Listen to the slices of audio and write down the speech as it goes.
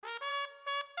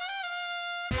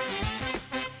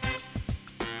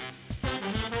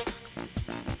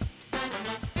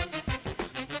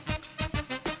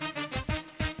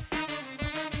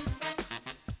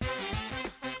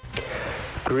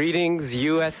Greetings,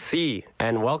 USC,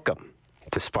 and welcome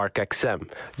to SparkXM,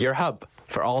 your hub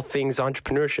for all things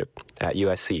entrepreneurship at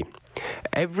USC.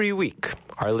 Every week,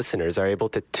 our listeners are able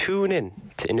to tune in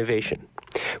to innovation,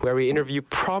 where we interview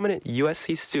prominent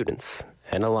USC students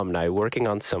and alumni working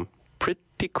on some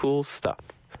pretty cool stuff.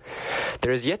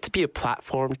 There is yet to be a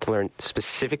platform to learn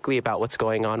specifically about what's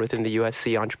going on within the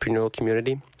USC entrepreneurial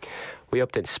community. We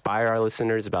hope to inspire our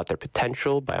listeners about their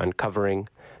potential by uncovering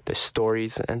the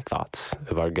stories and thoughts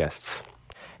of our guests.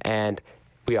 And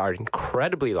we are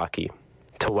incredibly lucky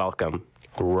to welcome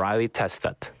Riley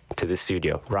Testut to the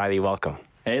studio. Riley, welcome.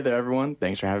 Hey there, everyone.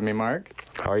 Thanks for having me, Mark.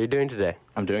 How are you doing today?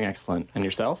 I'm doing excellent. And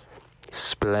yourself?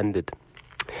 Splendid.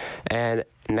 And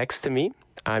next to me,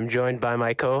 I'm joined by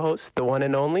my co-host, the one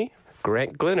and only,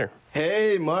 Grant Glinner.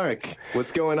 Hey, Mark.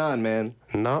 What's going on, man?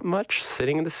 Not much.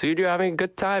 Sitting in the studio having a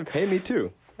good time. Hey, me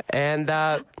too. And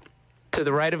to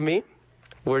the right of me,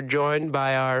 we're joined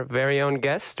by our very own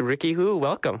guest, Ricky Hu.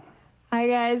 Welcome. Hi,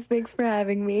 guys. Thanks for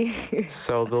having me.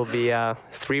 So there'll be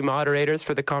three moderators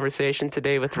for the conversation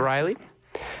today with Riley.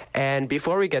 And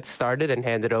before we get started and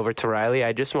hand it over to Riley,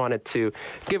 I just wanted to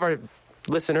give our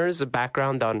listeners a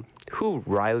background on who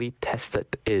Riley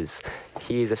Testut is.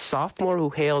 He's a sophomore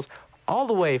who hails all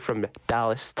the way from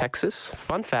Dallas, Texas.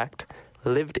 Fun fact,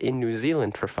 lived in New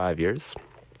Zealand for 5 years.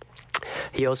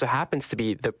 He also happens to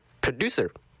be the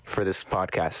producer for this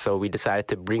podcast, so we decided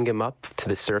to bring him up to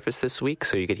the surface this week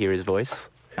so you could hear his voice.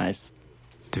 Nice.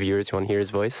 The viewers, you want to hear his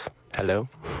voice? Hello?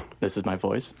 This is my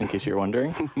voice, in case you're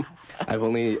wondering. I've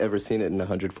only ever seen it in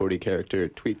 140-character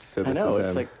tweets, so this I know, is...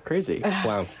 it's like crazy.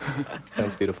 Wow.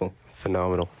 Sounds beautiful.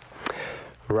 Phenomenal.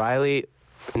 Riley,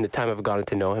 in the time I've gotten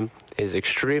to know him, is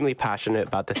extremely passionate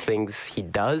about the things he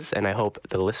does, and I hope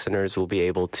the listeners will be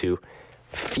able to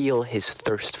feel his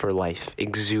thirst for life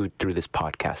exude through this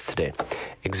podcast today,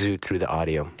 exude through the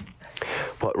audio.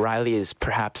 What Riley is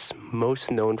perhaps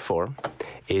most known for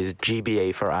is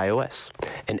GBA for iOS,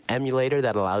 an emulator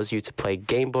that allows you to play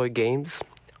Game Boy games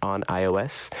on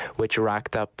iOS, which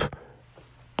racked up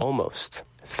almost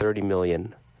 30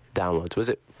 million downloads. Was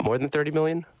it more than 30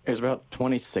 million? It was about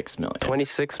 26 million.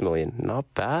 26 million.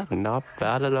 Not bad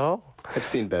at all. I've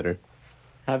seen better.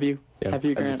 Have you? Yeah, Have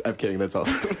you, Grant? I'm kidding. That's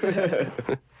awesome.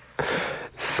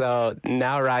 So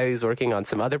now Riley's working on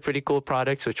some other pretty cool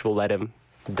products, which we'll let him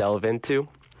delve into.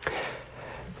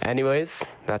 Anyways,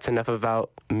 that's enough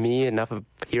about me, enough of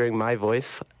hearing my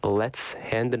voice. Let's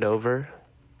hand it over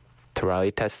to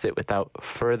Riley Testut without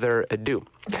further ado.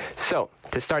 So,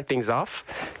 to start things off,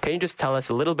 can you just tell us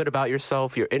a little bit about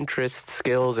yourself, your interests,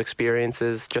 skills,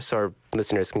 experiences, just so our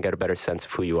listeners can get a better sense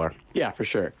of who you are? Yeah, for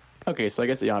sure. Okay, so I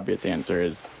guess the obvious answer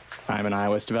is I'm an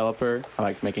iOS developer. I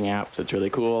like making apps. It's really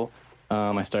cool.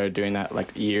 I started doing that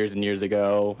like years and years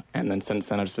ago, and then since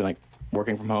then I've just been like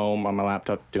working from home on my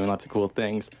laptop, doing lots of cool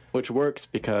things, which works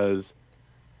because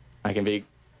I can be,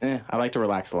 I like to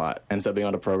relax a lot, and so being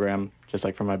able to program just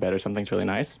like from my bed or something's really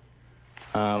nice.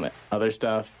 Other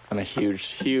stuff, I'm a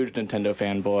huge Nintendo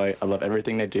fanboy. I love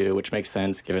everything they do, which makes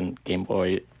sense given Game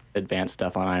Boy Advance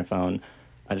stuff on iPhone.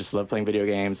 I just love playing video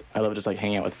games. I love just like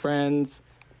hanging out with friends.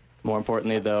 More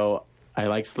importantly, though, I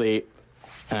like sleep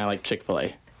and I like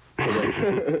Chick-fil-A.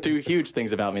 Like, two huge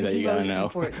things about me that you gotta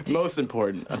know. Most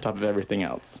important on top of everything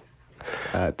else.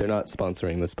 They're not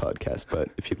sponsoring this podcast, but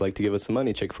if you'd like to give us some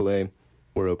money, Chick-fil-A,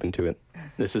 we're open to it.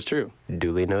 This is true.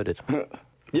 Duly noted.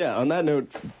 Yeah, on that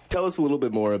note, tell us a little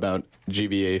bit more about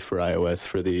GBA for iOS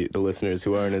for the listeners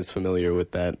who aren't as familiar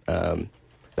with that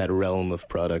realm of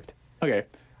product. Okay.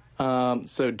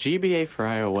 So GBA for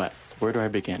iOS, where do I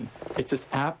begin? It's this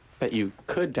app that you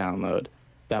could download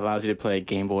that allows you to play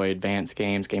Game Boy Advance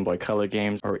games, Game Boy Color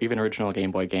games, or even original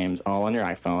Game Boy games all on your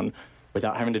iPhone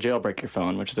without having to jailbreak your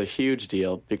phone, which is a huge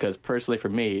deal because personally for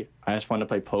me, I just wanted to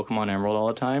play Pokemon Emerald all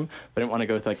the time, but I didn't want to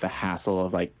go through like the hassle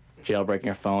of like jailbreaking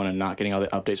your phone and not getting all the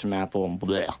updates from Apple and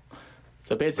bleh.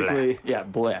 So basically,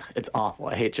 bleh. It's awful.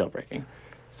 I hate jailbreaking.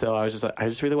 So I was just like, I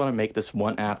just really want to make this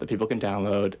one app that people can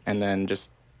download and then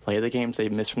just play the games they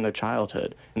missed from their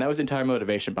childhood. And that was the entire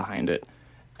motivation behind it.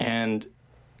 And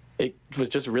it was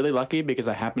just really lucky because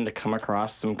I happened to come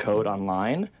across some code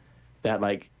online that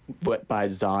like by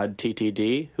Zod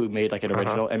TTD, who made like an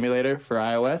original emulator for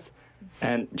iOS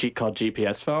and called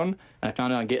GPS Phone. And I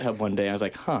found it on GitHub one day. And I was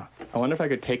like, I wonder if I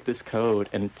could take this code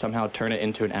and somehow turn it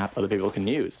into an app other people can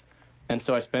use. And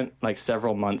so I spent like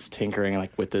several months tinkering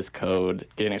like with this code,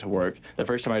 getting it to work. The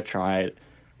first time I tried,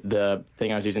 the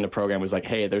thing I was using to program was like,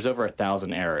 hey, there's over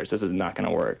 1,000 errors. This is not going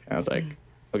to work. And I was like,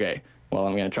 okay, well,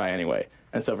 I'm going to try anyway.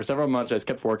 And so for several months, I just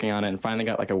kept working on it and finally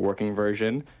got like a working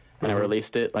version. And I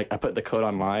released it. Like I put the code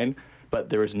online, but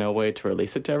there was no way to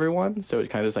release it to everyone, so it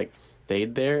kind of just like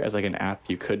stayed there as like an app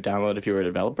you could download if you were a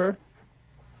developer.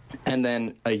 And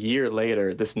then a year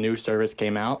later, this new service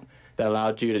came out that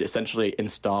allowed you to essentially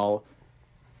install,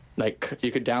 like, you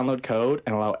could download code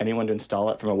and allow anyone to install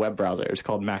it from a web browser. It was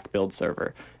called Mac Build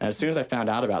Server. And as soon as I found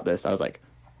out about this, I was like,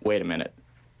 wait a minute.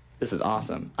 This is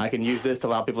awesome. I can use this to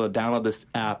allow people to download this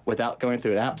app without going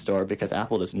through an app store, because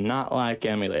Apple does not like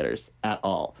emulators at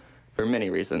all for many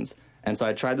reasons. And so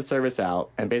I tried the service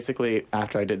out, and basically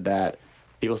after I did that,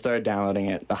 people started downloading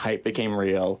it. The hype became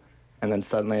real. And then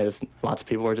suddenly, lots of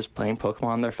people were just playing Pokemon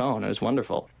on their phone. It was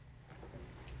wonderful.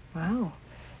 Wow.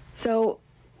 So,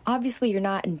 obviously you're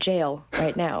not in jail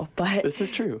right now, but... This is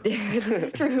true. This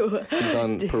is true. He's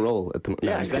on parole at the moment.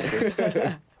 Yeah,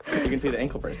 exactly. You can see the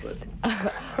ankle bracelet.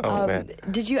 Man.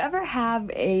 Did you ever have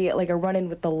a run-in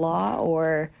with the law,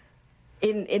 or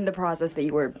in the process that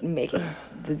you were making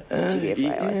the GBA for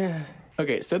iOS? Yeah.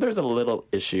 Okay, so there's a little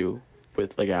issue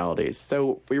with legalities.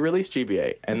 So we released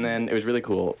GBA, and then it was really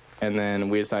cool. And then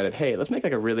we decided, hey, let's make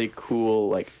like a really cool,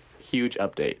 like, huge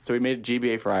update. So we made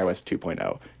GBA for iOS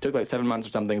 2.0. Took like 7 months or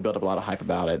something, built up a lot of hype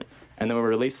about it. And then we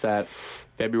released that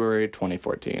February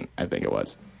 2014, I think it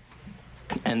was.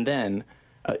 And then,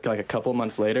 like a couple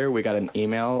months later, we got an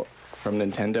email from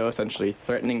Nintendo essentially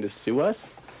threatening to sue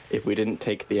us if we didn't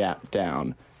take the app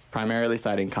down, primarily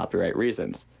citing copyright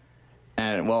reasons.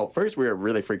 And, well, first we were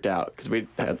really freaked out because we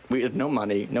had no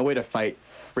money, no way to fight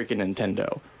freaking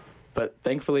Nintendo. But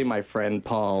thankfully, my friend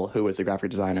Paul, who was the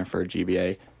graphic designer for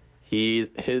GBA, he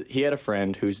had a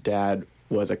friend whose dad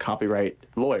was a copyright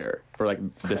lawyer for like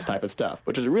this type of stuff,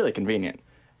 which was really convenient.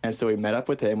 And so we met up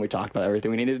with him. We talked about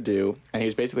everything we needed to do, and he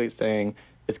was basically saying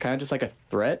it's kind of just like a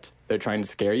threat. They're trying to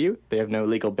scare you. They have no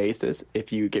legal basis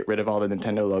if you get rid of all the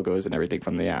Nintendo logos and everything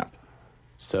from the app.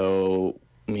 So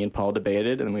me and Paul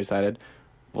debated, and we decided,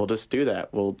 we'll just do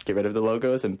that. We'll get rid of the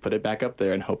logos and put it back up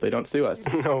there and hope they don't sue us.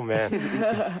 Oh, man.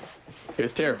 It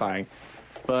was terrifying.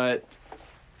 But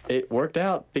it worked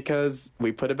out because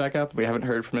we put it back up. We haven't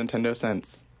heard from Nintendo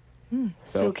since.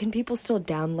 So can people still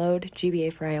download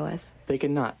GBA for iOS? They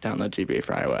cannot download GBA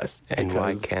for iOS. And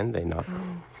why because can they not?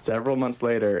 several months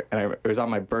later, and it was on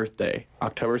my birthday,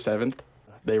 October 7th,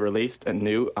 they released a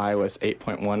new iOS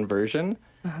 8.1 version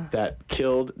that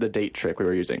killed the date trick we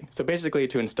were using. So basically,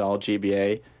 to install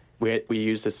GBA, we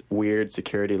used this weird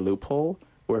security loophole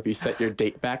where if you set your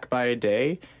date back by a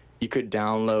day, you could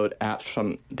download apps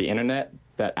from the internet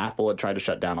that Apple had tried to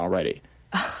shut down already.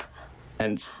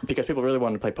 And because people really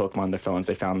wanted to play Pokemon on their phones,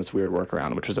 they found this weird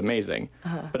workaround, which was amazing.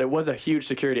 But it was a huge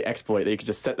security exploit that you could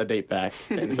just set the date back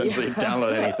and essentially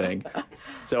download anything.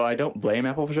 So I don't blame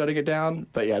Apple for shutting it down,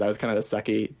 but yeah, that was kind of a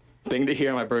sucky thing to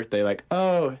hear on my birthday, like,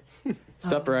 oh,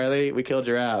 sup, Riley, we killed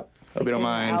your app. Hope you don't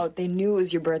mind. Wow, they knew it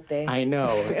was your birthday. I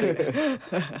know.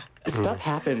 Stuff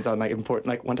happens on like important.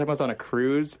 Like one time I was on a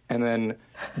cruise and then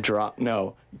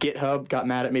GitHub got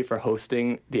mad at me for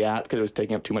hosting the app because it was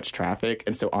taking up too much traffic.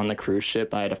 And so on the cruise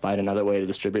ship, I had to find another way to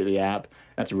distribute the app.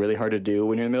 That's really hard to do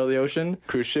when you're in the middle of the ocean.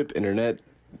 Cruise ship internet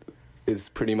is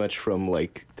pretty much from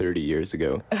like 30 years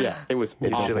ago. Yeah, it was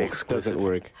Usually awful. exclusive. Doesn't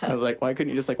work. I was like, why couldn't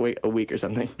you just like wait a week or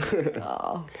something?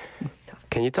 Oh.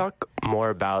 Can you talk more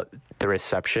about the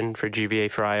reception for GBA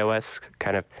for iOS?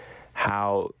 Kind of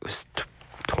how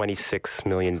 26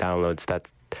 million downloads, that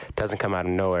doesn't come out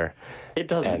of nowhere. It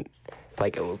doesn't. And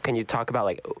like, can you talk about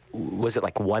like, was it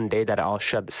like one day that it all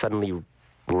suddenly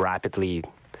rapidly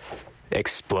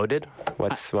exploded?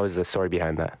 What was the story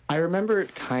behind that? I remember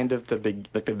kind of the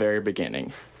very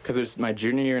beginning, because it was my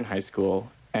junior year in high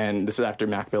school, and this is after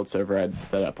Mac Build Server I'd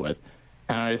set up with,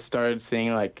 and I started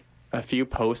seeing like a few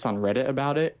posts on Reddit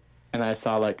about it, and I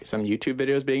saw like some YouTube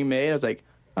videos being made. I was like,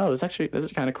 oh, this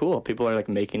is kind of cool. People are like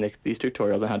making these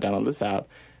tutorials on how to download this app,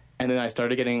 and then I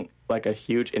started getting like a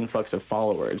huge influx of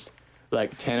followers,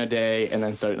 like 10 a day, and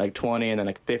then started like 20, and then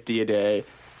like 50 a day,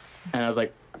 and I was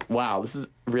like, wow, this is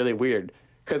really weird.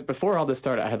 Because before all this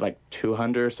started, I had like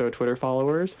 200 or so Twitter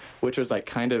followers, which was like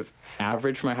kind of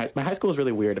average for my high school. My high school was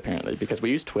really weird, apparently, because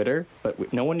we used Twitter,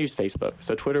 but no one used Facebook.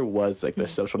 So Twitter was like the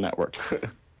social network.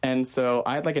 And so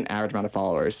I had like an average amount of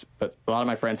followers, but a lot of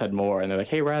my friends had more, and they're like,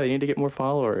 hey, Riley, you need to get more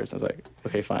followers. I was like,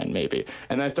 okay, fine, maybe.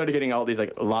 And then I started getting all these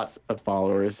like lots of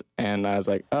followers, and I was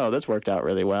like, oh, this worked out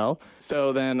really well.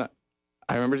 So then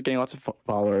I remember getting lots of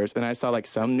followers, and I saw like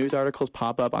some news articles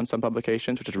pop up on some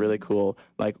publications, which is really cool.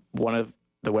 Like one of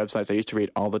the websites I used to read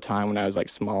all the time when I was like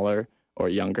smaller or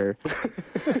younger,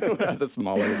 when I was a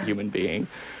smaller human being,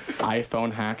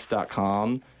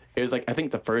 iPhoneHacks.com. It was like, I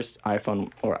think the first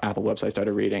iPhone or Apple website I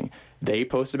started reading, they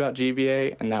posted about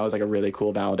GBA, and that was like a really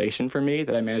cool validation for me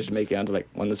that I managed to make it onto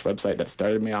like this website that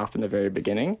started me off in the very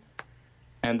beginning.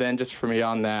 And then just from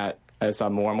beyond that, I saw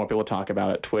more and more people talk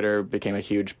about it. Twitter became a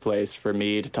huge place for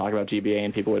me to talk about GBA,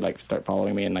 and people would like start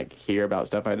following me and like hear about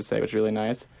stuff I had to say, which was really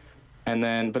nice. And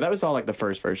then, but that was all like the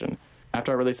first version.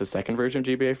 After I released the second version of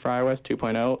GBA for iOS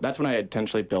 2.0, that's when I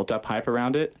intentionally built up hype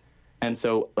around it. And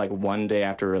so, like, one day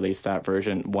after I released that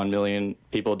version, 1 million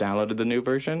people downloaded the new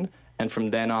version. And from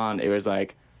then on, it was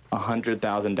like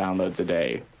 100,000 downloads a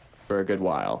day for a good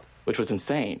while, which was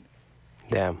insane.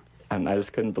 Damn. And I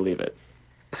just couldn't believe it.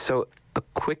 So, a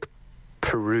quick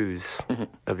peruse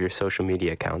of your social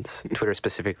media accounts, Twitter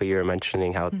specifically, you were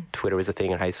mentioning how Twitter was a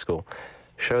thing in high school,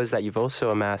 shows that you've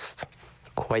also amassed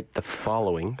quite the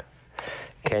following.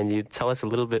 Can you tell us a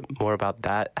little bit more about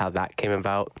that, how that came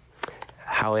about?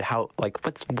 How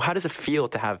does it feel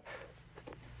to have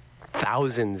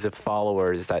thousands of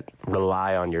followers that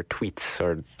rely on your tweets,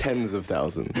 or Tens of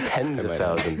thousands. tens of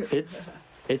thousands?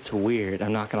 It's weird,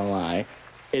 I'm not gonna lie.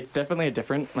 It's definitely a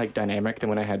different like dynamic than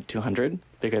when I had 200,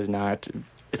 because now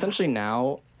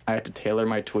I have to tailor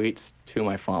my tweets to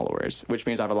my followers, which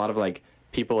means I have a lot of like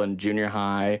people in junior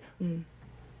high,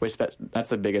 which that's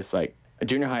the biggest, like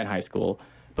junior high and high school.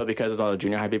 But because there's a lot of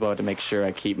junior high people, I have to make sure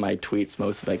I keep my tweets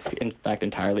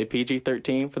entirely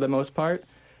PG-13 for the most part.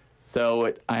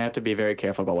 So I have to be very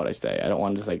careful about what I say. I don't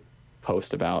want to just like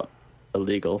post about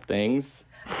illegal things,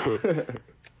 and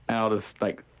I'll just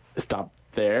like stop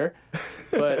there.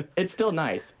 But it's still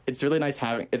nice. It's really nice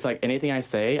it's like anything I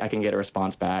say, I can get a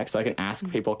response back. So I can ask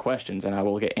people questions and I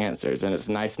will get answers. And it's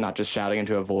nice not just shouting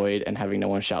into a void and having no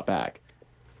one shout back.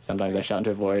 Sometimes I shout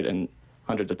into a void and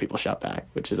hundreds of people shout back,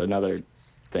 which is another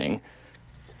thing.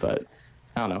 But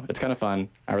I don't know. It's kind of fun.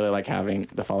 I really like having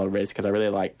the follower base because I really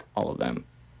like all of them.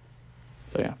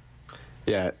 So yeah.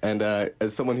 Yeah, and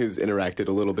as someone who's interacted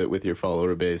a little bit with your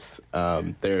follower base,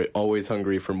 they're always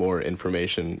hungry for more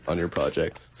information on your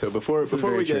projects. So before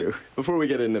we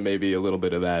get into maybe a little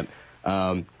bit of that,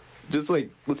 just like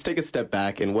let's take a step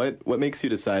back, and what makes you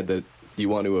decide that you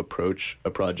want to approach a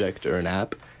project or an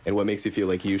app, and what makes you feel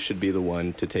like you should be the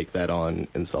one to take that on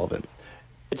and solve it?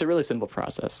 It's a really simple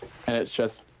process, and it's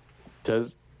just,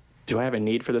 do I have a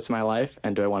need for this in my life,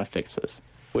 and do I want to fix this?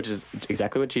 Which is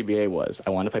exactly what GBA was. I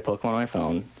wanted to play Pokemon on my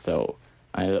phone, so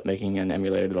I ended up making an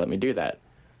emulator to let me do that.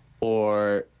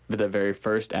 Or the very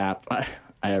first app I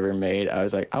ever made, I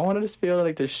was like, I wanted to be able to,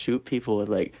 like, to shoot people with,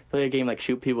 like, play a game, like,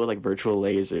 shoot people with, like, virtual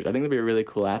lasers. I think that'd be a really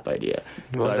cool app idea.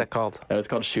 What was that called? It was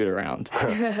called Shoot Around.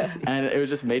 And it was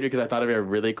just made because I thought it'd be a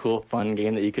really cool, fun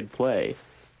game that you could play.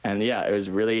 And yeah, it was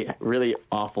really, really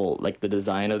awful. Like, the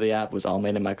design of the app was all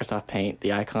made in Microsoft Paint.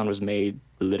 The icon was made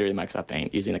literally Microsoft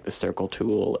Paint, using like the circle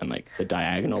tool and like the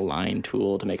diagonal line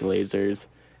tool to make lasers.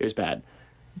 It was bad,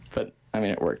 but I mean,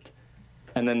 it worked.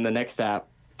 And then the next app,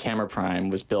 Camera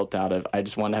Prime, was built out of, I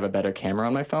just wanted to have a better camera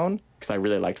on my phone because I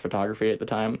really liked photography at the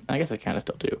time. I guess I kind of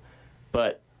still do.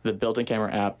 But the built-in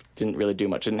camera app didn't really do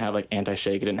much. It didn't have like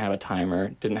anti-shake. It didn't have a timer.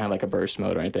 It didn't have like a burst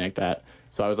mode or anything like that.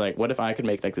 So I was like, what if I could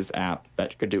make like this app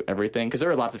that could do everything? Because there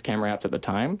were lots of camera apps at the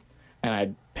time, and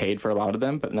I'd paid for a lot of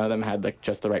them, but none of them had like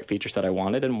just the right features that I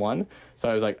wanted in one. So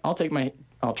I was like, I'll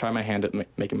try my hand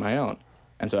at making my own.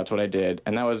 And so that's what I did.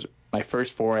 And that was my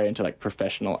first foray into like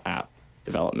professional app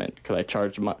development, because I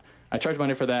charged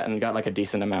money for that and got like a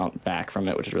decent amount back from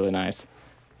it, which is really nice.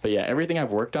 But yeah, everything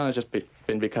I've worked on has just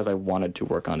been because I wanted to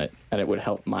work on it and it would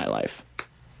help my life.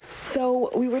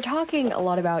 So we were talking a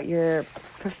lot about your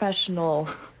professional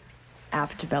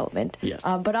app development. Yes.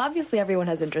 But obviously everyone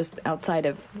has interest outside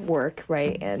of work,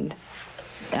 right, and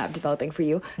app developing for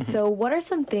you. Mm-hmm. So what are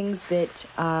some things that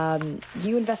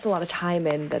you invest a lot of time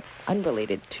in that's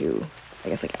unrelated to, I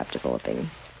guess, like app developing?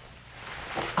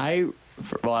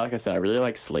 Like I said, I really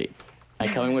like sleep. I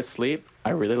come in with sleep.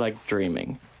 I really like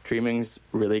dreaming. Dreaming's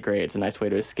really great. It's a nice way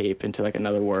to escape into like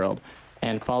another world.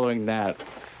 And following that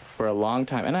for a long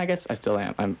time, and I guess I still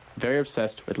am, I'm very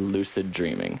obsessed with lucid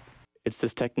dreaming. It's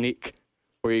this technique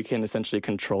where you can essentially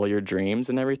control your dreams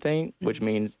and everything, which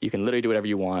means you can literally do whatever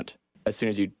you want as soon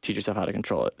as you teach yourself how to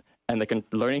control it. And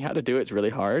learning how to do it is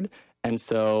really hard. And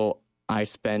so I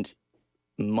spent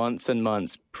months and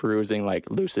months perusing like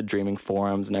lucid dreaming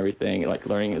forums and everything, like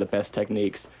learning the best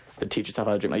techniques to teach yourself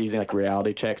how to dream, like using like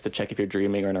reality checks to check if you're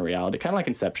dreaming or in a reality, kind of like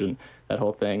Inception, that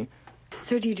whole thing.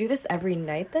 So do you do this every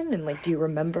night then? And like, do you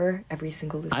remember every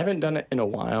single lucid? I haven't done it in a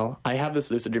while. I have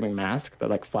this lucid dreaming mask that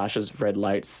like flashes red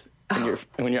lights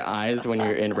in your eyes when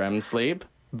you're in REM sleep,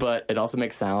 but it also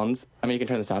makes sounds. I mean, you can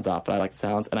turn the sounds off, but I like the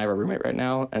sounds. And I have a roommate right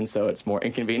now, and so it's more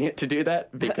inconvenient to do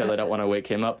that because I don't want to wake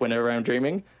him up whenever I'm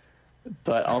dreaming.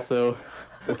 But also...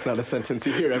 That's not a sentence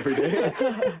you hear every day.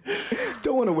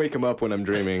 Don't want to wake him up when I'm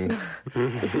dreaming.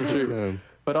 This is true.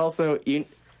 But also,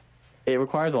 it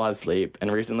requires a lot of sleep,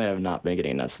 and recently I've not been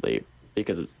getting enough sleep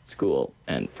because of school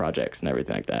and projects and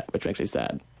everything like that, which makes me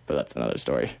sad, but that's another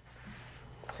story.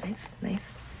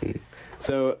 Nice.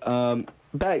 So,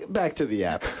 back to the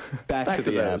apps. Back to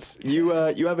the those.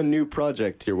 apps. You have a new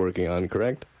project you're working on,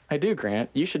 correct? I do, Grant.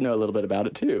 You should know a little bit about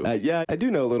it, too. Yeah, I do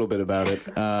know a little bit about it.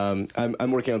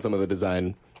 I'm working on some of the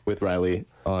design with Riley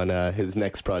on his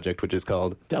next project, which is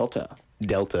called Delta.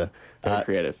 Very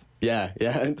Creative. Yeah.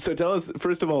 And so tell us,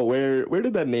 first of all, where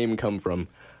did that name come from?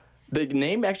 The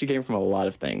name actually came from a lot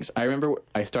of things. I remember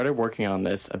I started working on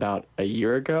this about a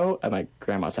year ago at my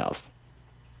grandma's house.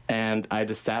 And I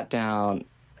just sat down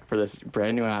for this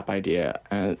brand new app idea,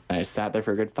 and I sat there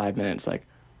for a good 5 minutes, like,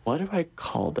 what do I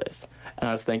call this? And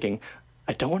I was thinking,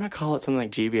 I don't want to call it something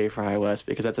like GBA for iOS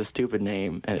because that's a stupid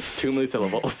name, and it's too many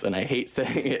syllables, and I hate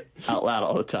saying it out loud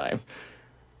all the time.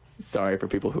 Sorry for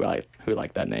people who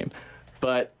like that name.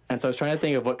 And so I was trying to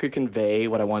think of what could convey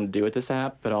what I wanted to do with this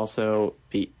app, but also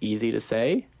be easy to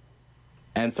say.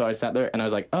 And so I sat there, and I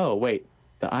was like, oh, wait,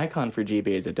 the icon for GBA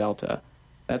is a delta.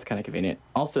 That's kind of convenient.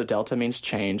 Also, delta means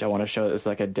change. I want to show it's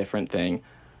like a different thing.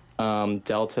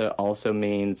 Delta also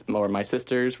means, or my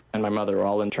sisters and my mother are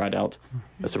all in Tri-Delt,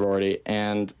 a sorority,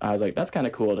 and I was like, that's kind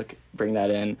of cool to bring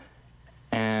that in.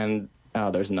 And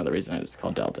there's another reason it's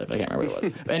called Delta, but I can't remember what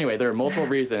it was. But anyway, there are multiple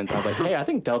reasons. I was like, hey, I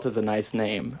think Delta's a nice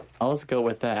name. I'll just go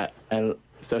with that. And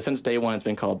so since day one, it's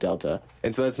been called Delta.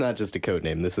 And so that's not just a code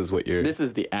name. This is what you're... This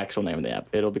is the actual name of the app.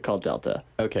 It'll be called Delta.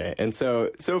 Okay, and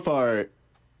so far,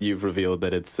 you've revealed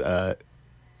that it's a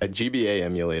GBA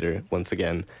emulator, once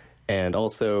again, and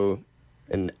also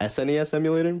an SNES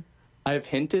emulator? I've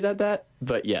hinted at that,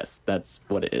 but yes, that's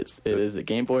what it is. It is a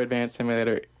Game Boy Advance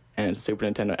emulator, and it's a Super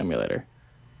Nintendo emulator.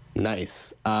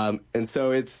 Nice. And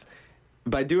so it's,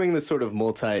 by doing this sort of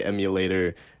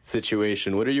multi-emulator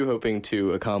situation, what are you hoping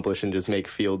to accomplish and just make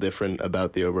feel different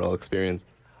about the overall experience?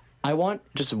 I want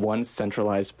just one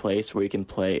centralized place where you can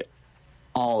play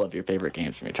all of your favorite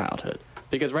games from your childhood.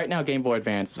 Because right now, Game Boy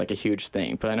Advance is like a huge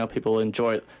thing, but I know people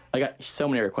enjoy it. I got so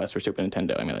many requests for Super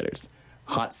Nintendo emulators.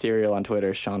 Hot Cereal on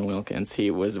Twitter, Sean Wilkins,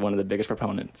 he was one of the biggest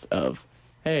proponents of,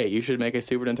 hey, you should make a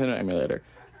Super Nintendo emulator.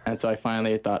 And so I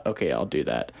finally thought, okay, I'll do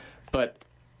that. But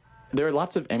there are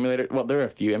lots of emulators, well, there are a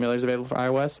few emulators available for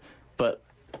iOS, but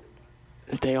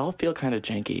they all feel kind of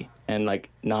janky and, like,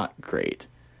 not great.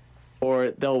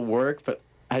 Or they'll work, but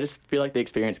I just feel like the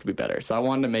experience could be better. So I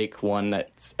wanted to make one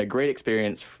that's a great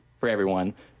experience for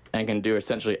everyone and can do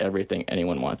essentially everything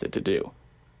anyone wants it to do.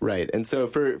 Right. And so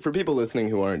for people listening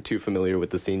who aren't too familiar with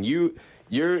the scene,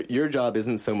 your job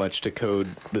isn't so much to code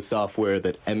the software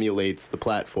that emulates the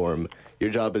platform. Your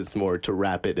job is more to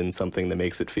wrap it in something that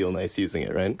makes it feel nice using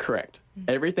it, right? Correct.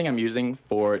 Everything I'm using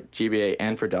for GBA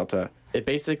and for Delta,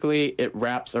 it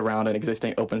wraps around an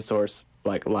existing open source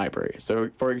like library.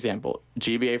 So, for example,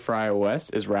 GBA for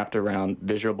iOS is wrapped around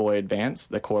Visual Boy Advance,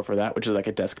 the core for that, which is like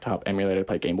a desktop emulator to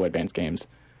play Game Boy Advance games.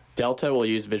 Delta will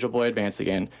use Visual Boy Advance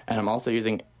again, and I'm also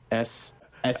using SNES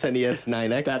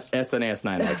 9X? That's SNES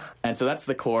 9X. And so that's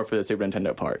the core for the Super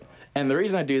Nintendo part. And the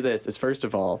reason I do this is, first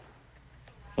of all,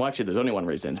 well, actually, there's only one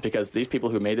reason. It's because these people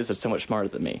who made this are so much smarter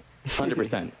than me.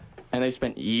 100%. And they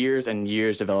spent years and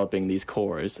years developing these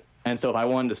cores. And so if I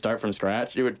wanted to start from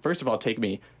scratch, it would, first of all, take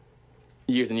me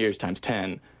years and years times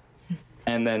 10.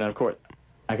 And then, of course,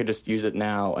 I could just use it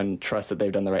now and trust that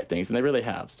they've done the right things. And they really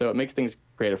have. So it makes things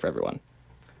greater for everyone.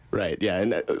 Right, yeah,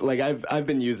 and like I've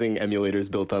been using emulators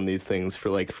built on these things for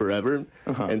like forever,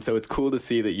 and so it's cool to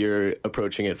see that you're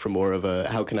approaching it from more of a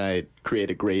how can I create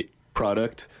a great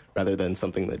product rather than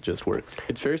something that just works.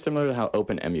 It's very similar to how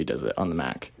OpenEMU does it on the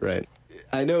Mac. Right.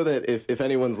 I know that if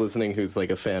anyone's listening who's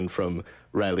like a fan from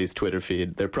Riley's Twitter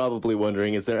feed, they're probably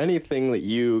wondering, is there anything that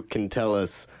you can tell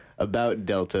us about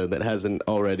Delta that hasn't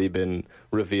already been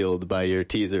revealed by your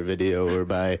teaser video or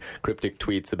by cryptic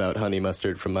tweets about honey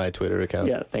mustard from my Twitter account?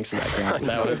 Yeah, thanks for that, Grant.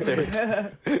 That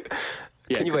was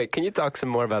Yeah. Can you talk some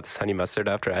more about this honey mustard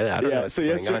after? I don't know what's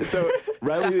going on. So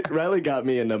Riley got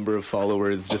me a number of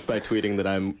followers just by tweeting that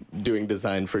I'm doing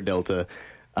design for Delta.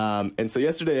 And so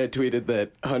yesterday I tweeted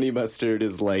that honey mustard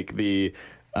is like the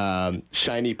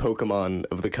shiny Pokemon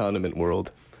of the condiment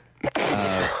world.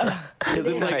 Because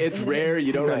it's like, it's rare,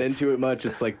 you don't run into it much.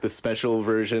 It's like the special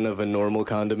version of a normal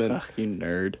condiment. Ugh, you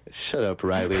nerd. Shut up,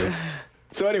 Riley.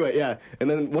 So anyway, yeah. And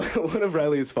then one of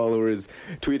Riley's followers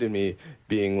tweeted me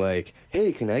being like,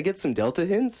 hey, can I get some Delta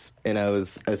hints? And I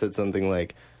said something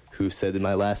like, who said that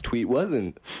my last tweet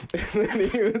wasn't? And then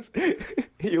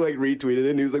he like retweeted it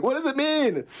and he was like, what does it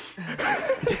mean?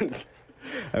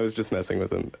 I was just messing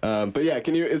with him. But yeah,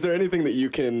 is there anything that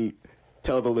you can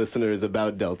tell the listeners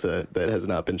about Delta that has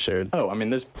not been shared? Oh, I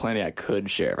mean, there's plenty I could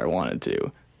share if I wanted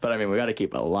to. But I mean, we got to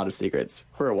keep a lot of secrets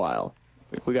for a while.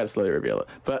 We got to slowly reveal it.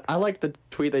 But I like the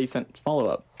tweet that you sent follow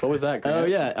up. What was that, Grant? Oh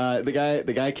yeah,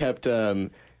 the guy kept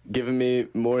giving me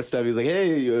more stuff. He was like,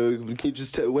 "Hey, can you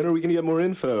just when are we gonna get more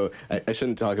info?" I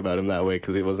shouldn't talk about him that way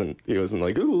because he wasn't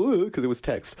like ooh because it was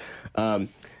text.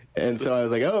 And so I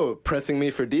was like, "Oh, pressing me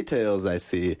for details, I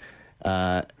see."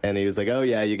 And he was like, "Oh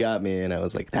yeah, you got me." And I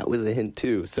was like, "That was a hint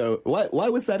too." So why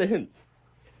was that a hint?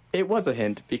 It was a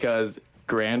hint because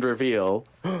grand reveal,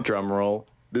 drum roll.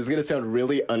 This is gonna sound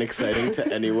really unexciting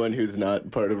to anyone who's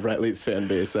not part of Riley's fan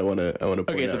base. I wanna point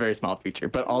Okay, it's out. a very small feature,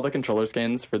 but all the controller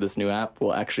skins for this new app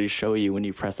will actually show you when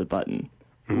you press a button.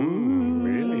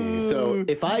 Really? So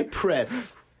if I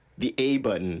press the A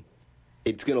button,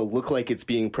 it's gonna look like it's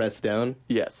being pressed down.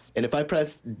 Yes. And if I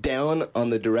press down on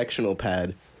the directional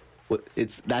pad,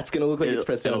 that's gonna look like it's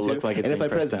pressed down it'll too. look like it's and if I being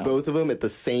press pressed down. both of them at the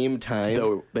same time,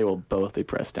 Though they will both be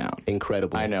pressed down.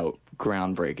 incredible. I know,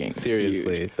 groundbreaking.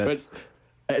 Seriously, huge. that's-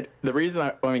 But the reason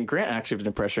I mean, Grant actually has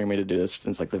been pressuring me to do this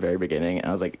since like the very beginning, and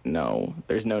I was like, no,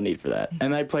 there's no need for that.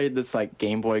 And I played this like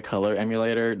Game Boy Color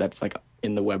emulator that's like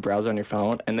in the web browser on your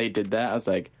phone, and they did that. I was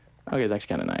like, okay, it's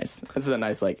actually kind of nice. This is a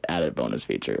nice like added bonus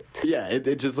feature. Yeah,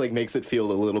 it just like makes it feel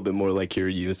a little bit more like you're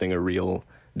using a real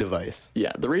device.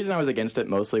 Yeah, the reason I was against it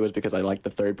mostly was because I liked the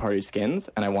third-party skins,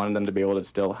 and I wanted them to be able to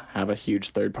still have a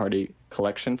huge third-party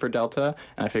collection for Delta,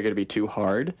 and I figured it'd be too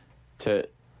hard to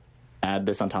add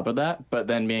this on top of that, but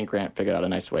then me and Grant figured out a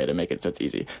nice way to make it so it's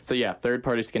easy. So yeah,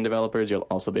 third-party skin developers, you'll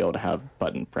also be able to have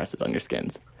button presses on your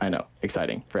skins. I know,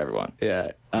 exciting for everyone.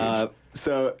 Yeah.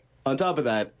 So on top of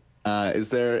that, is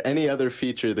there any other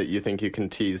feature that you think you can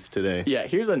tease today? Yeah,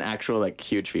 here's an actual like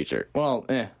huge feature. Well,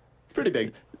 It's pretty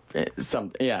big. I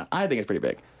think it's pretty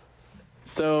big.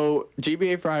 So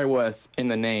GBA for iOS in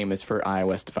the name is for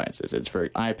iOS devices. It's for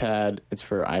iPad, it's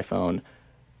for iPhone.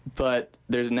 But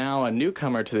there's now a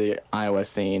newcomer to the iOS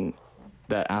scene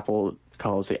that Apple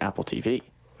calls the Apple TV.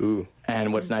 Ooh.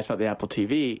 And what's nice about the Apple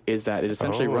TV is that it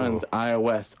essentially runs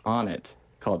iOS on it,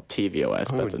 called tvOS.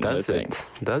 But that's another thing.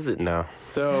 Does it now?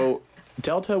 So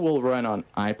Delta will run on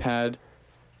iPad,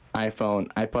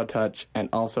 iPhone, iPod Touch, and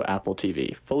also Apple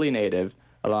TV, fully native,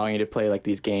 allowing you to play like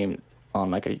these games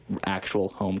on like a actual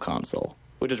home console,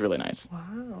 which is really nice.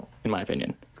 Wow. In my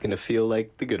opinion. It's gonna feel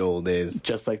like the good old days.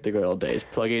 Just like the good old days.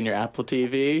 Plug in your Apple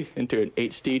TV into an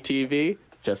HD TV,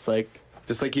 just like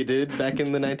you did back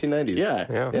in the 1990s.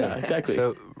 yeah, exactly.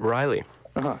 So, Riley,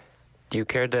 uh-huh. do you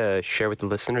care to share with the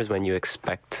listeners when you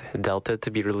expect Delta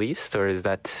to be released, or is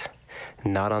that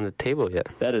not on the table yet?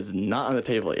 That is not on the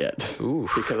table yet. Oof.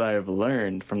 Because I have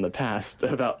learned from the past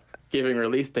about giving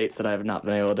release dates that I have not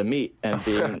been able to meet and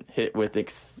being hit with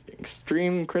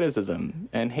extreme criticism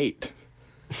and hate.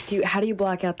 How do you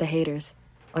block out the haters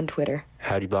on Twitter?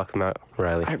 How do you block them out,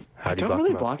 Riley? I don't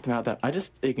really block them out. I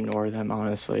just ignore them,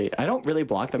 honestly. I don't really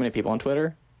block that many people on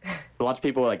Twitter. Lots of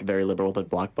people are like very liberal with the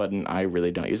block button. I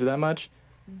really don't use it that much.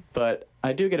 But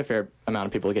I do get a fair amount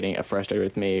of people getting frustrated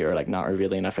with me or like not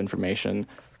revealing enough information.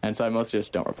 And so I mostly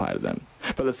just don't reply to them.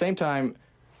 But at the same time,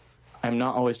 I'm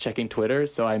not always checking Twitter,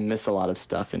 so I miss a lot of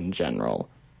stuff in general.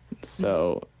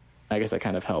 So I guess that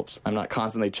kind of helps. I'm not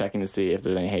constantly checking to see if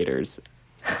there's any haters.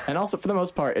 And also, for the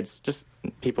most part, it's just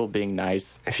people being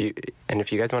nice. If you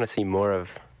guys want to see more of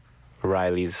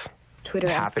Riley's Twitter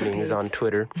happenings on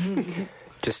escapades. Twitter,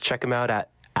 just check him out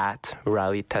at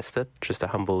Riley Testut. Just a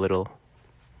humble little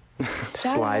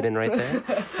slide in right there.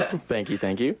 Thank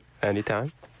you.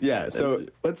 Anytime. Yeah, so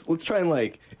let's try and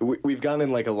like we've gone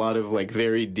in like a lot of like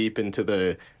very deep into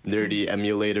the nerdy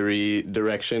emulatory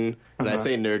direction, and I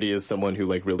say nerdy as someone who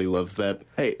like really loves that.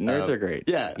 Hey, nerds are great.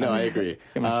 Yeah, no, I agree.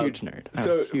 I'm a huge nerd.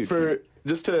 So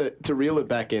just to reel it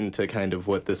back into kind of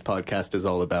what this podcast is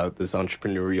all about, this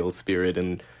entrepreneurial spirit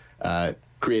and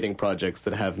creating projects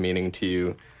that have meaning to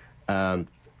you,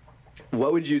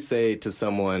 what would you say to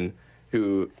someone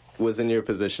who was in your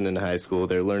position in high school?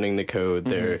 They're learning to code.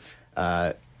 They're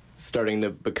starting to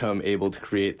become able to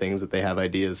create things that they have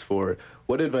ideas for.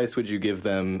 What advice would you give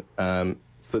them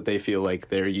so that they feel like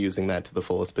they're using that to the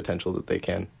fullest potential that they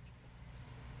can?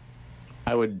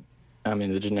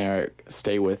 The generic,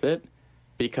 stay with it,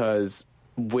 because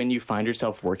when you find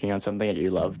yourself working on something that you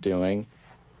love doing,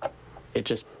 it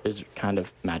just is kind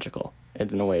of magical.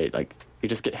 It's in a way, like, you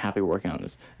just get happy working on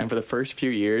this. And for the first few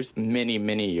years, many,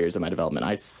 many years of my development,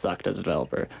 I sucked as a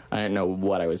developer. I didn't know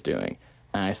what I was doing.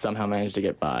 And I somehow managed to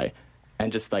get by.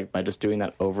 And just like by just doing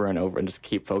that over and over and just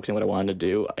keep focusing what I wanted to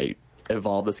do, I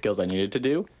evolved the skills I needed to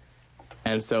do.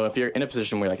 And so if you're in a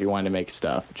position where like you want to make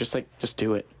stuff, just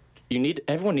do it.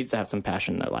 Everyone needs to have some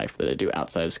passion in their life that they do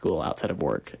outside of school, outside of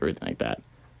work, everything like that.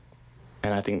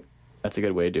 And I think that's a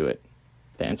good way to do it.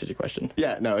 that answers your question.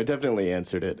 Yeah, no, it definitely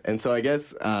answered it. And so I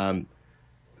guess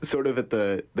sort of at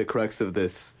the crux of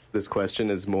this question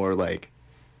is more like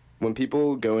when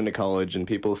people go into college and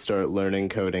people start learning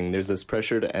coding, there's this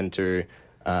pressure to enter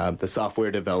the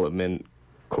software development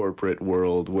corporate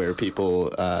world where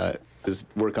people just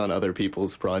work on other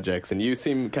people's projects, and you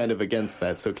seem kind of against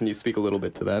that. So can you speak a little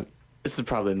bit to that? This is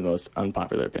probably the most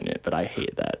unpopular opinion, but I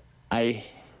hate that.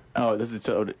 This is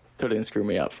totally going to screw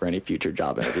me up for any future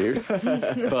job interviews.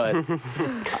 But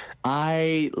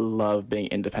I love being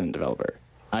independent developer.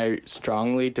 I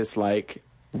strongly dislike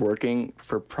working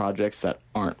for projects that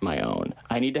aren't my own.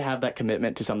 I need to have that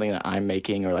commitment to something that I'm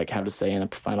making or like have to say in a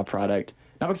final product.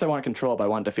 Not because I want control, but I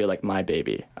want it to feel like my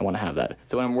baby. I want to have that.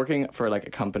 So when I'm working for like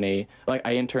a company, like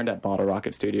I interned at Bottle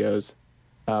Rocket Studios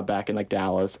back in like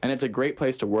Dallas, and it's a great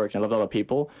place to work. And I love all the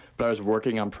people, but I was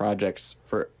working on projects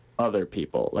for other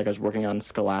people. Like I was working on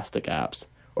Scholastic apps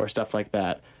or stuff like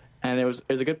that. And it was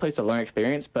a good place to learn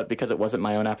experience, but because it wasn't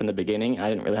my own app in the beginning, I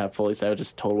didn't really have fully say. I was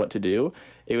just told what to do.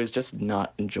 It was just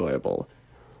not enjoyable.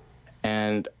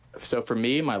 And so for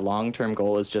me, my long-term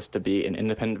goal is just to be an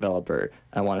independent developer.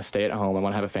 I want to stay at home. I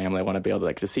want to have a family. I want to be able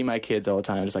to to see my kids all the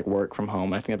time, just like work from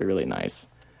home. I think that'd be really nice.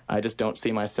 I just don't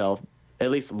see myself,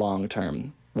 at least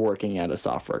long-term, working at a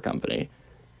software company.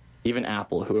 Even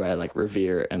Apple, who I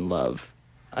revere and love,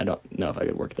 I don't know if I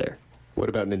could work there. What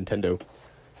about Nintendo?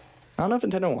 I don't know if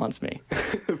Nintendo wants me.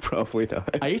 Probably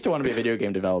not. I used to want to be a video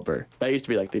game developer. That used to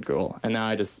be the goal. And now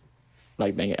I just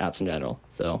like making apps in general.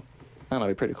 So I don't know,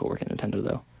 it'd be pretty cool working at Nintendo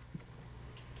though.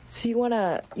 So you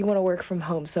wanna work from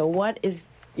home. So what is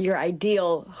your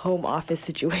ideal home office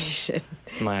situation?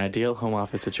 My ideal home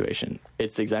office situation.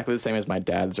 It's exactly the same as my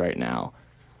dad's right now.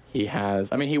 He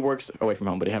works away from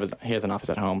home, but he has an office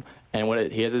at home.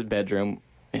 And he has his bedroom.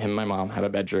 Him and my mom have a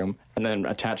bedroom, and then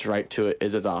attached right to it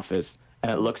is his office.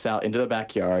 And it looks out into the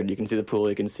backyard. You can see the pool.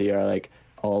 You can see our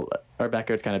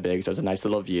backyard's kind of big, so it's a nice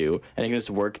little view. And you can just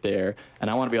work there.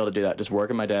 And I want to be able to do that. Just work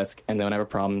at my desk, and then when I have a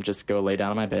problem, just go lay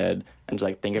down on my bed and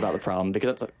just think about the problem.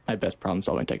 Because that's my best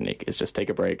problem-solving technique is just take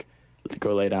a break,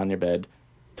 go lay down in your bed,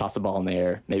 toss a ball in the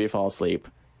air, maybe fall asleep.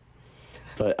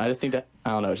 But I just need to,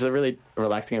 I don't know, it's just a really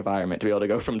relaxing environment to be able to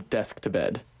go from desk to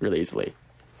bed really easily.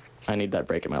 I need that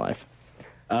break in my life.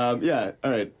 Yeah,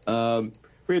 all right.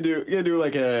 We're gonna do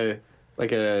like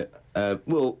a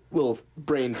little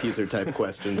brain teaser type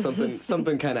question,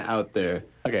 something kind of out there.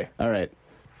 Okay. All right.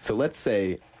 So let's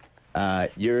say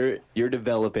you're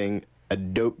developing a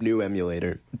dope new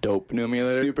emulator. Dope new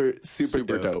emulator?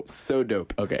 Super dope. So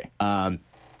dope. Okay. And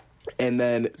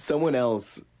then someone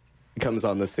else comes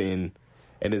on the scene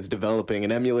and is developing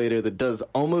an emulator that does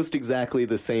almost exactly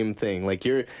the same thing. Like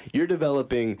you're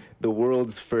developing the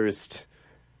world's first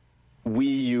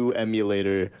Wii U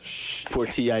emulator for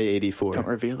TI-84. Don't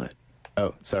reveal it.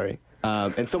 Oh, sorry.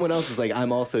 And someone else is like,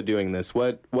 I'm also doing this.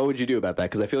 What would you do about that?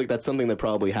 Because I feel like that's something that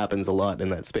probably happens a lot in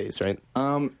that space, right?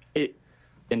 It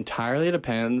entirely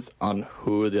depends on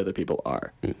who the other people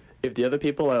are. If the other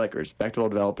people are respectable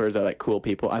developers, are cool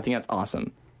people, I think that's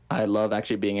awesome. I love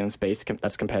actually being in a space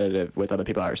that's competitive with other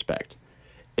people I respect.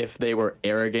 If they were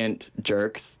arrogant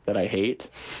jerks that I hate,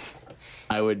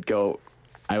 I don't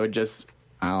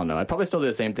know. I'd probably still do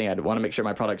the same thing. I'd want to make sure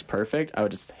my product's perfect. I would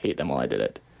just hate them while I did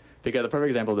it. Because the perfect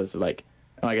example of this is I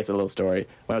guess a little story.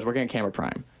 When I was working at Camera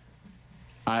Prime,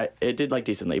 it did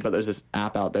decently, but there's this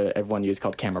app out there that everyone used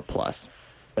called Camera Plus,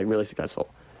 really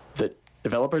successful. The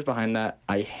developers behind that,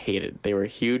 I hated. They were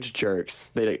huge jerks.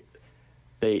 They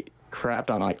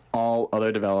crapped on all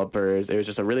other developers. It was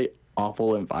just a really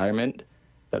awful environment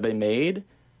that they made,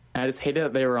 and I just hated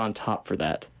that they were on top for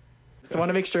that. So I want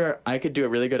to make sure I could do a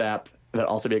really good app but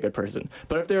also be a good person.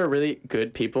 But if there were really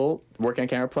good people working on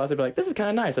Camera Plus, I'd be like, this is kind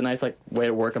of nice. A nice way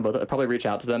to work on both. I'd probably reach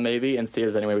out to them maybe and see if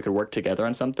there's any way we could work together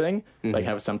on something,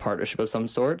 have some partnership of some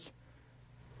sorts.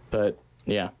 But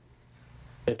yeah,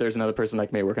 if there's another person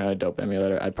like me working on a dope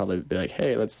emulator, I'd probably be like,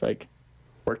 hey, let's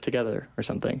work together or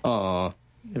something. Aw.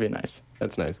 It'd be nice.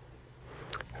 That's nice.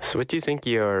 So what do you think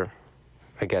your,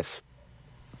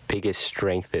 biggest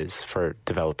strength is for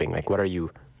developing? What are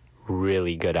you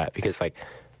really good at? Because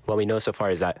what we know so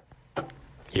far is that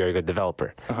you're a good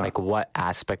developer. What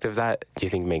aspect of that do you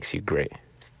think makes you great?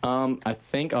 I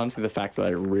think, honestly, the fact that I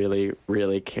really,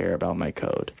 really care about my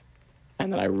code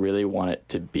and that I really want it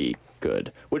to be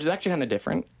good, which is actually kind of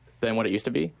different than what it used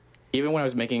to be. Even when I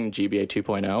was making GBA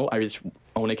 2.0, I just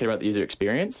only cared about the user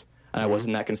experience, and I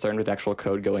wasn't that concerned with actual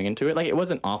code going into it. It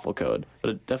wasn't awful code,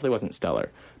 but it definitely wasn't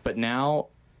stellar. But now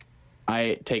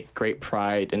I take great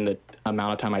pride in the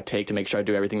amount of time I take to make sure I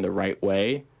do everything the right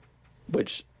way,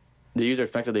 which the user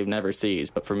effectively never sees,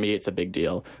 but for me, it's a big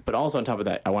deal. But also on top of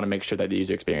that, I want to make sure that the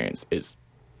user experience is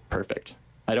perfect.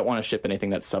 I don't want to ship anything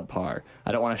that's subpar.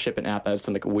 I don't want to ship an app that has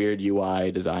some like weird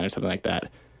UI design or something like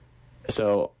that.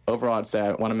 So overall, I'd say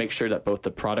I want to make sure that both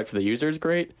the product for the user is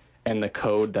great and the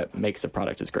code that makes the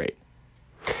product is great.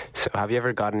 So have you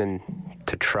ever gotten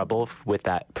into trouble with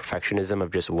that perfectionism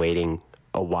of just waiting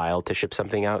a while to ship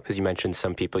something out? Because you mentioned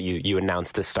some people, you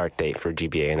announced the start date for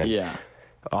GBA and then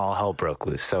all hell broke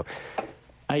loose. So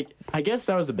I guess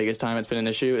that was the biggest time it's been an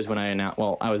issue is when I announced,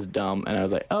 well, I was dumb and I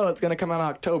was like, oh, it's going to come out in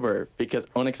October because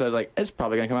I was like, it's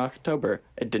probably going to come out in October.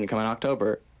 It didn't come out in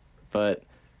October, but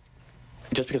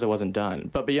just because it wasn't done.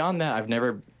 But beyond that, I've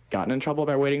never gotten in trouble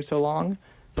by waiting so long,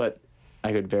 but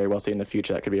I could very well see in the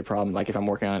future that could be a problem. Like if I'm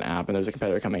working on an app and there's a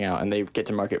competitor coming out and they get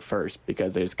to market first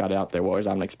because they just got it out there, whereas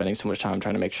I'm like spending so much time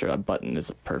trying to make sure a button is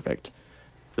perfect.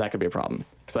 So that could be a problem.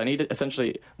 Because I need to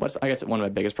essentially, I guess one of my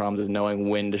biggest problems is knowing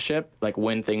when to ship, like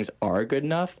when things are good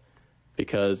enough.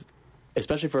 Because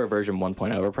especially for a version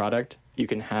 1.0 of a product, you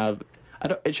can have,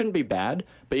 it shouldn't be bad,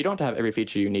 but you don't have to have every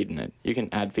feature you need in it. You can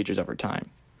add features over time.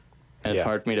 And it's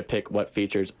hard for me to pick what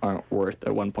features aren't worth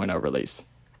a 1.0 release.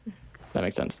 That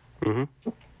makes sense. Mm-hmm.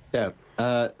 Yeah.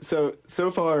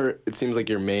 So far, it seems like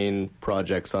your main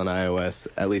projects on iOS,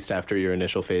 at least after your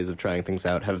initial phase of trying things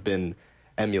out, have been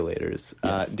emulators.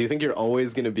 Yes. Do you think you're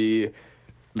always going to be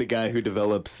the guy who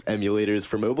develops emulators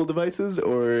for mobile devices,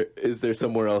 or is there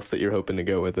somewhere else that you're hoping to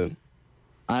go with it?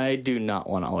 I do not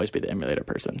want to always be the emulator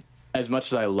person. As much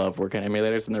as I love working on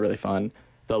emulators and they're really fun,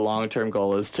 the long-term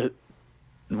goal is to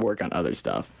work on other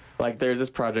stuff. Like there's this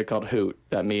project called Hoot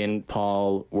that me and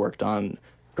Paul worked on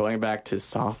going back to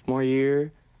sophomore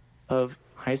year of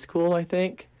high school, I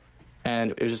think.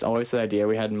 And it was just always the idea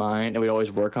we had in mind, and we'd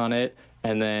always work on it,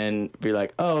 and then be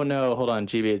like, oh no, hold on,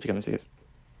 GBA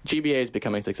is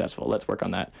becoming successful. Let's work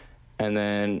on that. And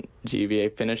then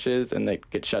GBA finishes, and they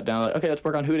get shut down. Like, okay, let's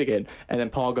work on Hoot again. And then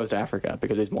Paul goes to Africa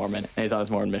because he's Mormon, and he's on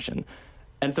his Mormon mission.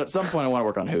 And so at some point I want to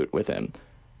work on Hoot with him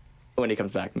when he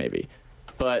comes back, maybe.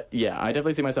 But yeah, I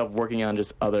definitely see myself working on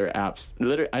just other apps.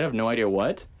 Literally, I have no idea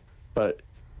what, but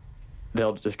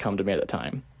they'll just come to me at the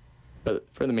time. But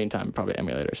for the meantime, probably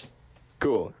emulators.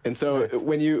 Cool. And so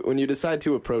when you decide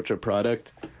to approach a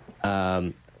product,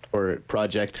 or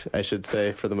project, I should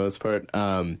say, for the most part,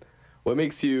 what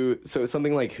makes you, so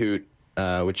something like Hoot,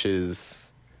 which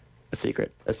is a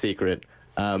secret.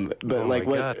 But like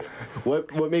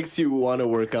what makes you want to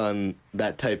work on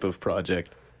that type of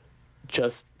project?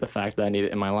 Just the fact that I need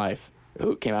it in my life.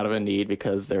 Hoot came out of a need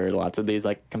because there are lots of these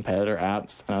like competitor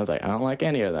apps, and I was like, I don't like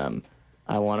any of them.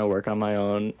 I want to work on my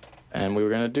own, and we were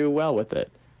going to do well with it.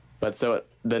 But so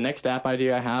the next app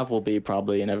idea I have will be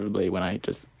probably inevitably when I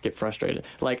just get frustrated.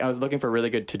 Like I was looking for a really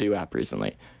good to-do app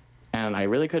recently, and I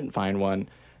really couldn't find one.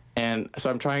 And so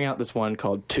I'm trying out this one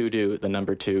called To Do, the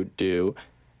number 2 do.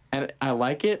 And I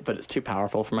like it, but it's too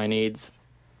powerful for my needs.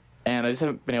 And I just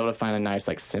haven't been able to find a nice,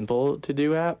 like, simple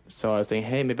to-do app. So I was thinking,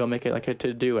 hey, maybe I'll make it like a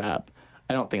to-do app.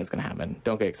 I don't think it's going to happen.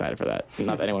 Don't get excited for that.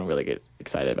 Not that anyone really gets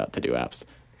excited about to-do apps.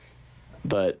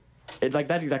 But it's like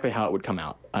that's exactly how it would come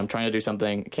out. I'm trying to do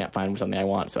something, can't find something I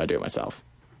want, so I do it myself.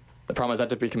 The problem is I have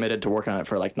to be committed to working on it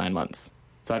for like 9 months.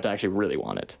 So I have to actually really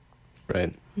want it.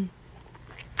 Right.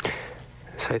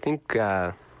 So I think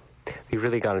we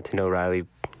really gotten to know Riley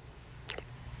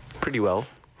pretty well.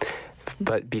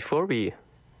 But before we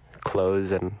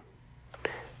close and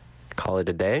call it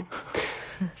a day,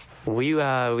 we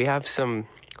have some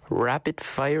rapid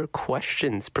fire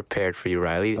questions prepared for you,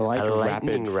 Riley. I like a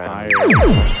rapid fire.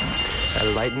 A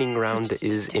lightning round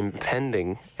is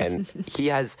impending, and he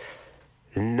has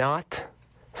not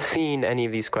seen any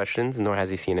of these questions, nor has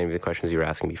he seen any of the questions you were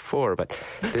asking before, but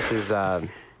this is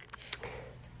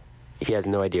he has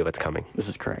no idea what's coming. This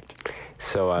is correct.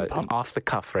 So off the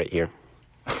cuff right here,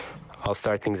 I'll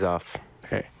start things off.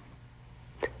 Okay.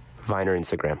 Vine or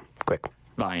Instagram? Quick.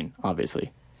 Vine,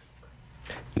 obviously.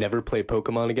 Never play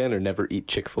Pokemon again, or never eat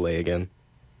Chick-fil-A again?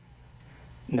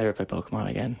 Never play Pokemon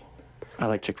again. I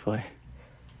like Chick-fil-A.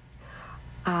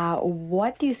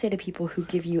 What do you say to people who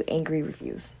give you angry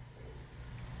reviews?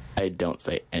 I don't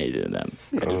say anything to them.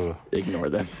 I just ignore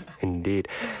them. Indeed.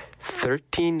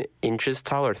 13 inches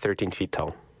tall or 13 feet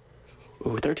tall?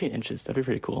 Ooh, 13 inches. That'd be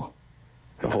pretty cool.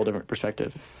 It's a whole different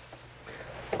perspective.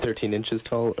 13 inches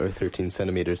tall or 13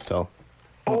 centimeters tall?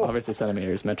 Oh, obviously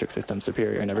centimeters, metric system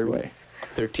superior in every way.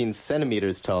 13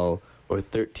 centimeters tall or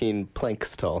 13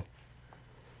 planks tall?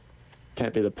 Can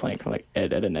it be the plank from like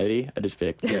Ed, and Eddie? I just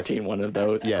picked 13, one of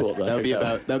those. Yes, cool, that'd be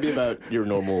about your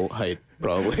normal height,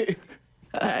 probably.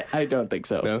 I don't think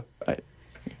so. No?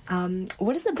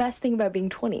 What is the best thing about being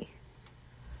 20?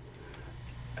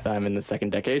 I'm in the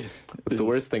second decade. It's the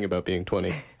worst thing about being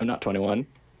 20. I'm not 21.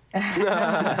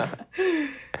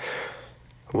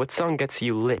 What song gets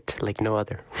you lit like no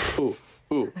other? Ooh.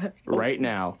 Right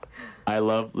now, I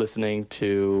love listening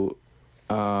to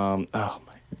Don't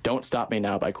Stop Me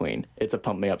Now by Queen. It's a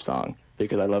pump me up song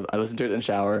because I listen to it in the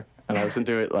shower and I listen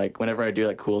to it like whenever I do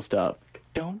like cool stuff.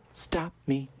 Don't stop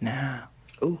me now.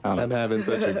 Ooh. I'm having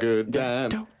such a good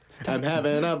time. I'm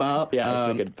having a bop. Yeah,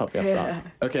 it's a good pump me up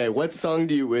song. Okay, what song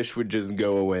do you wish would just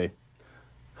go away?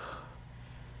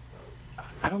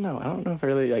 I don't know if I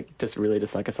really really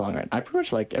dislike a song. Right? I pretty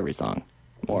much like every song,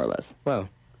 more or less. Wow,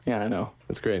 Yeah, I know.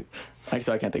 that's great.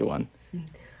 So I can't think of one.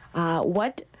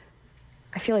 What?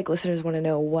 I feel like listeners want to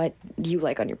know what you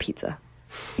like on your pizza.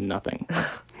 Nothing.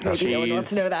 Maybe no one wants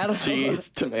to know that. Cheese,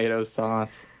 tomato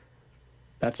sauce.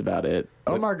 That's about it.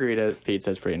 Oh, margarita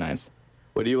pizza is pretty nice.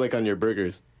 What do you like on your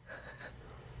burgers?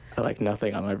 I like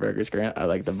nothing on my burgers, Grant. I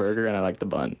like the burger and I like the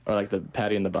bun, or like the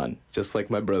patty and the bun. Just like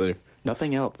my brother.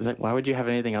 Nothing else. Why would you have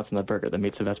anything else on the burger? The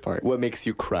meat's the best part. What makes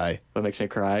you cry? What makes me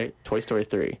cry? Toy Story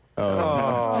 3.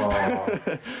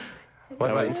 What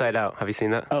about Inside Out? Have you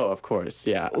seen that? Oh, of course,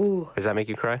 yeah. Ooh, Does that make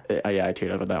you cry? Yeah, I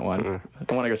teared up at that one. I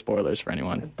don't want to go spoilers for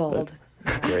anyone. bald.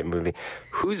 Great movie.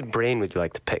 Whose brain would you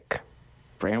like to pick?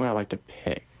 Brand would I like to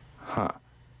pick? Huh.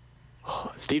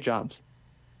 Oh, Steve Jobs.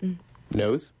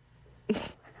 Nose?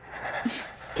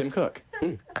 Tim Cook.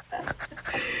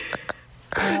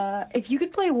 If you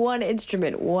could play one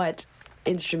instrument, what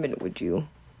instrument would you?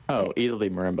 Oh, easily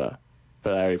marimba.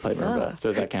 But I already played marimba, so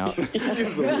does that count?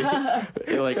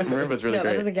 Like, marimba's really No,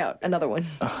 great. that doesn't count. Another one.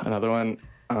 Another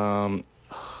one.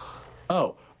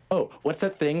 What's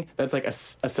that thing that's like a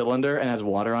cylinder and has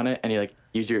water on it, and you like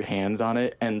use your hands on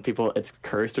it, and it's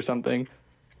cursed or something?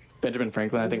 Benjamin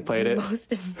Franklin, I think, played it.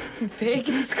 Most vague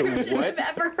description I've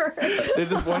ever heard. There's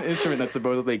this one instrument that's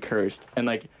supposedly cursed, and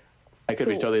like I could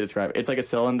be totally describing. It's like a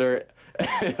cylinder,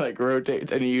 it like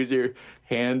rotates, and you use your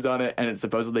hands on it, and it's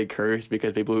supposedly cursed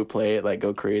because people who play it like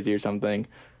go crazy or something.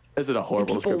 This is a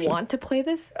horrible People description. want to play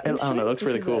this? I don't know. It looks This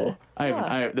really is cool.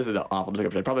 a- This is an awful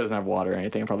description. It probably doesn't have water or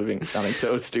anything. I'm probably sounding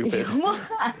so stupid.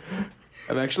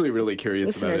 I'm actually really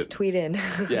curious about Listeners, it. tweet in.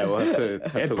 Yeah, we'll have to look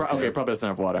Okay, it up. probably doesn't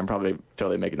have water. I'm probably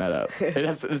totally making that up.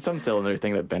 It's some cylinder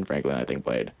thing that Ben Franklin, I think,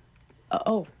 played.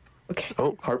 Okay.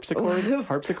 Oh, Harpsichord?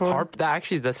 Harpsichord? harp. That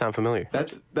actually does sound familiar.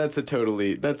 That's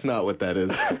not what that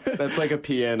is. That's like a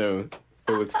piano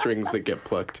but with strings that get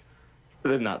plucked.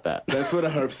 Not that. That's what a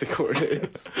harpsichord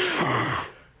is.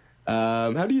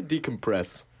 How do you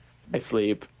decompress? I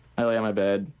sleep. I lay on my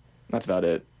bed. That's about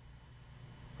it.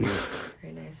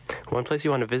 Very nice. One place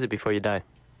you want to visit before you die?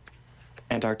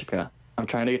 Antarctica. I'm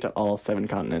trying to get to all 7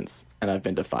 continents, and I've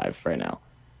been to 5 right now.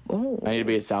 Oh. I need to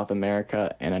be in South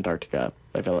America and Antarctica.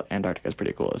 I feel like Antarctica is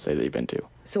pretty cool to say that you've been to.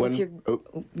 So what's your...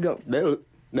 Go.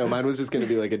 No, mine was just going to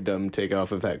be like a dumb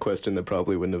takeoff of that question that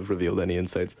probably wouldn't have revealed any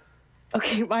insights.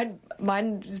 Okay,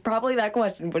 mine is probably that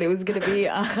question, but it was going to be,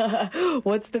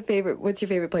 what's your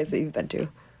favorite place that you've been to?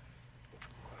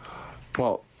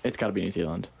 Well, it's got to be New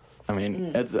Zealand. I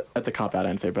mean, it's a cop-out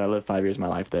answer, but I lived 5 years of my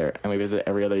life there, and we visit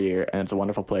every other year, and it's a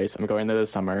wonderful place. I'm going there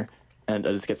this summer, and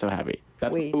I just get so happy.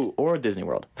 Wait. Or Disney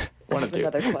World. One of two.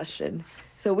 Another question.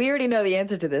 So we already know the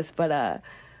answer to this, but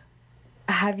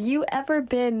have you ever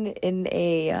been in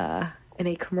a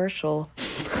commercial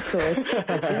of sorts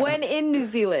when in New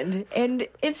Zealand? And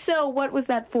if so, what was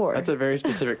that for? That's a very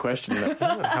specific question.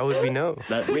 How would we know?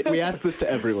 We asked this to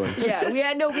everyone. Yeah, we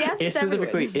asked It's this to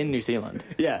specifically everyone. in New Zealand.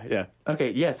 Yeah.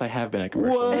 Okay, yes, I have been in a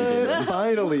commercial in New Zealand. What?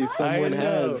 Finally, someone I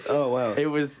know. has. Oh, wow. It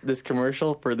was this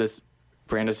commercial for this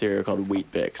brand of cereal called Wheat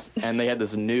Bix, and they had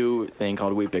this new thing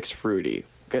called Wheat Bix Fruity.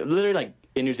 Literally, like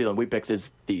in New Zealand, Wheat Bix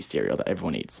is the cereal that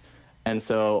everyone eats. And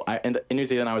so in New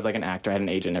Zealand, I was like an actor, I had an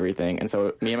agent and everything. And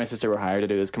so me and my sister were hired to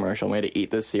do this commercial, and we had to eat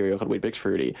this cereal called Wheat Bix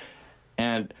Fruity.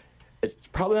 And it's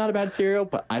probably not a bad cereal,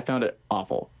 but I found it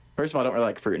awful. First of all, I don't really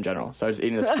like fruit in general, so I was just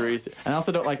eating this fruity. And I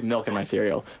also don't like milk in my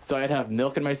cereal. So I'd have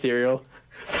milk in my cereal.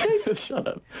 Shut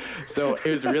up. So it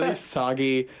was really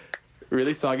soggy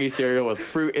cereal with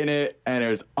fruit in it, and it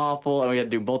was awful, and we had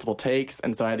to do multiple takes,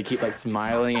 and so I had to keep like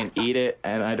smiling and eat it,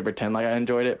 and I had to pretend like I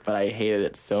enjoyed it, but I hated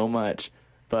it so much.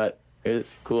 But it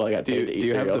was cool. I got paid to eat Do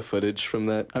you have cereal. the footage from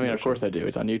that? I mean, of course I do.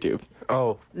 It's on YouTube.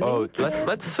 Oh,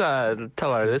 let's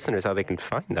tell our listeners how they can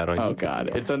find that on Oh YouTube.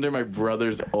 God, it's under my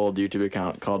brother's old YouTube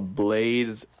account called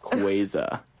Blaze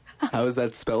Quaza. How is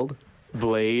that spelled?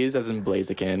 Blaze as in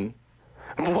Blaziken.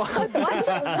 What?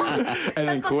 And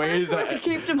then Quaza. word that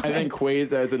came to And then mind.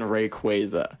 Quaza as in Ray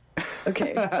Quaza.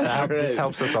 Okay. This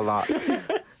helps us a lot.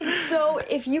 So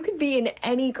if you could be in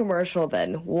any commercial,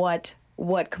 then what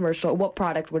what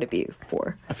product would it be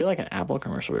for? I feel like an Apple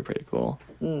commercial would be pretty cool.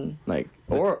 Like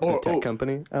The tech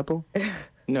company, Apple?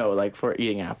 no, like for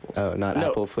eating apples. Oh, not No.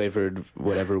 apple flavored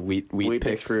whatever wheat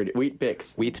picks. Wheat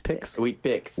Bix. Wheat picks? Wheat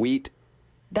Bix. Wheat.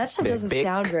 That just doesn't Bic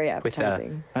sound very with a-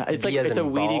 appetizing. It's like B as it's a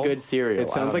in weedy ball? good cereal. It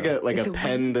sounds like It's a a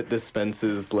pen that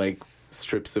dispenses like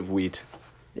strips of wheat.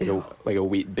 Like a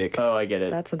wheat bic. Oh, I get it.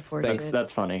 That's unfortunate. Thanks.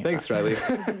 That's funny. Thanks, Riley.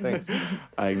 Thanks.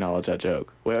 I acknowledge that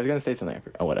joke. Wait, I was gonna say something.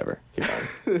 Oh, whatever. Keep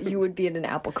going. You would be in an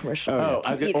Apple commercial. Oh,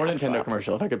 I was gonna, or Eat Nintendo apples.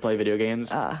 commercial if I could play video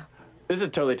games. This is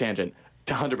totally tangent.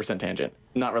 100% tangent.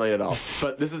 Not related at all.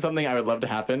 But this is something I would love to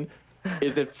happen.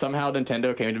 Is if somehow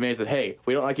Nintendo came to me and said, "Hey,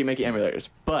 we don't like you making emulators,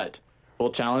 but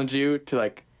we'll challenge you to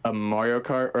like a Mario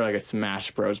Kart or like a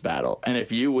Smash Bros battle, and if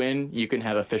you win, you can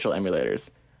have official emulators."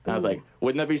 And I was like,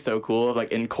 "Wouldn't that be so cool? If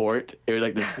like in court, it was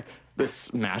like this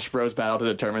Smash Bros battle to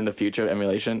determine the future of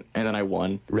emulation." And then I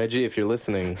won. Reggie, if you're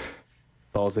listening,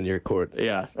 ball's in your court.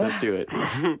 Yeah, let's do it.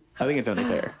 I think it's only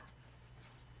fair.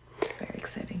 Very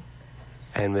exciting.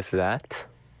 And with that,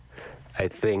 I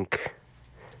think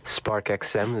Spark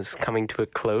XM is coming to a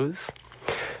close.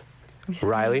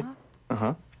 Riley,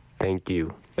 thank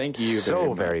you. Thank you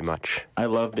so very very much. I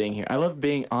love being here. I love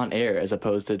being on air as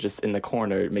opposed to just in the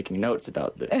corner making notes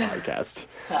about the podcast.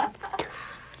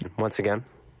 Once again,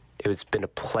 it's been a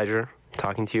pleasure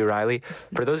talking to you, Riley.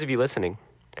 For those of you listening,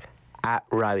 at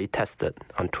Riley Testut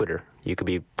on Twitter, you could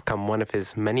become one of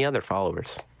his many other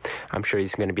followers. I'm sure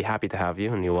he's going to be happy to have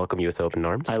you, and he'll welcome you with open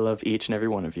arms. I love each and every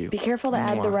one of you. Be careful to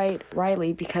add the right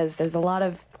Riley because there's a lot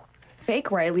of fake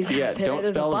Rileys. Yeah, out there. don't There's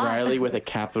a spell lot. Riley with a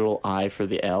capital I for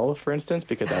the L, for instance,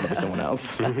 because that'll be someone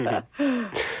else.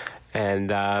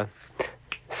 And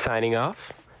signing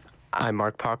off, I'm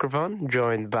Mark Pokrivon,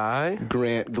 joined by...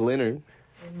 Grant Glinner.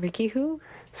 Ricky who?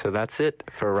 So that's it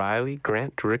for Riley,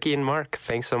 Grant, Ricky, and Mark.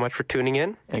 Thanks so much for tuning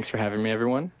in. Thanks for having me,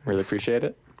 everyone. Really appreciate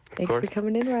it. Thanks for course.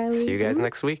 coming in, Riley. See you guys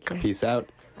next week. Peace out.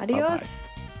 Adios. Bye-bye.